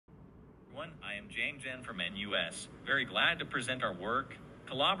everyone, I am Zhang from NUS. Very glad to present our work,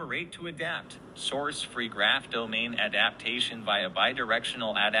 Collaborate to Adapt, Source-Free Graph Domain Adaptation via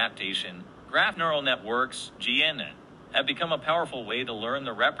Bidirectional Adaptation. Graph neural networks, GNN, have become a powerful way to learn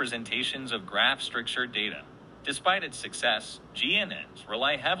the representations of graph structured data. Despite its success, GNNs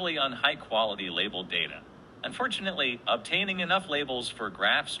rely heavily on high-quality labeled data. Unfortunately, obtaining enough labels for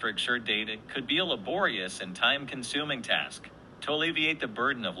graph structured data could be a laborious and time-consuming task. To alleviate the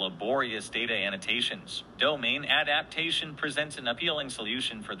burden of laborious data annotations, domain adaptation presents an appealing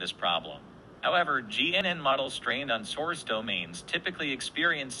solution for this problem. However, GNN models trained on source domains typically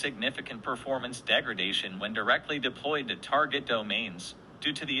experience significant performance degradation when directly deployed to target domains,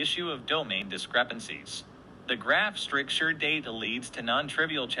 due to the issue of domain discrepancies. The graph structured data leads to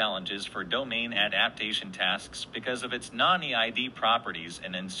non-trivial challenges for domain adaptation tasks because of its non-EID properties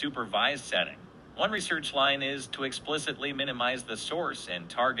in an unsupervised setting. One research line is to explicitly minimize the source and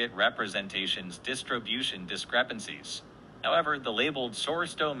target representation's distribution discrepancies. However, the labeled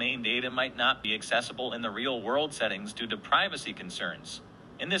source domain data might not be accessible in the real-world settings due to privacy concerns.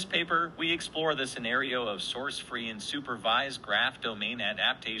 In this paper, we explore the scenario of source-free and supervised graph domain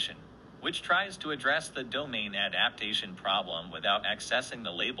adaptation, which tries to address the domain adaptation problem without accessing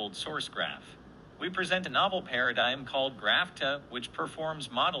the labeled source graph. We present a novel paradigm called GraphTA, which performs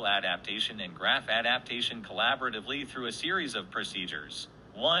model adaptation and graph adaptation collaboratively through a series of procedures.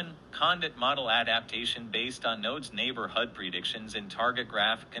 1. Condet model adaptation based on nodes' neighborhood predictions in target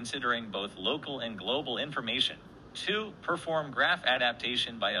graph considering both local and global information. 2. Perform graph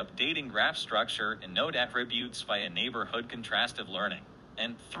adaptation by updating graph structure and node attributes via neighborhood contrastive learning.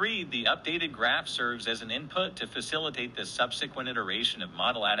 And 3. The updated graph serves as an input to facilitate the subsequent iteration of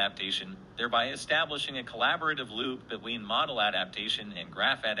model adaptation, thereby establishing a collaborative loop between model adaptation and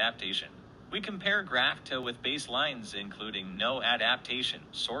graph adaptation. We compare GraphTA with baselines including no adaptation,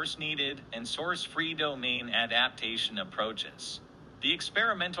 source needed, and source-free domain adaptation approaches. The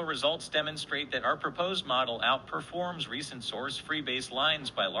experimental results demonstrate that our proposed model outperforms recent source-free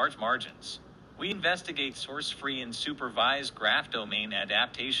baselines by large margins. We investigate source-free and supervised graph domain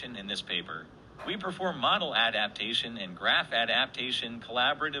adaptation in this paper. We perform model adaptation and graph adaptation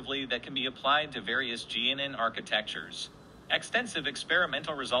collaboratively that can be applied to various GNN architectures. Extensive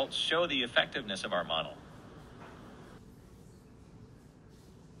experimental results show the effectiveness of our model.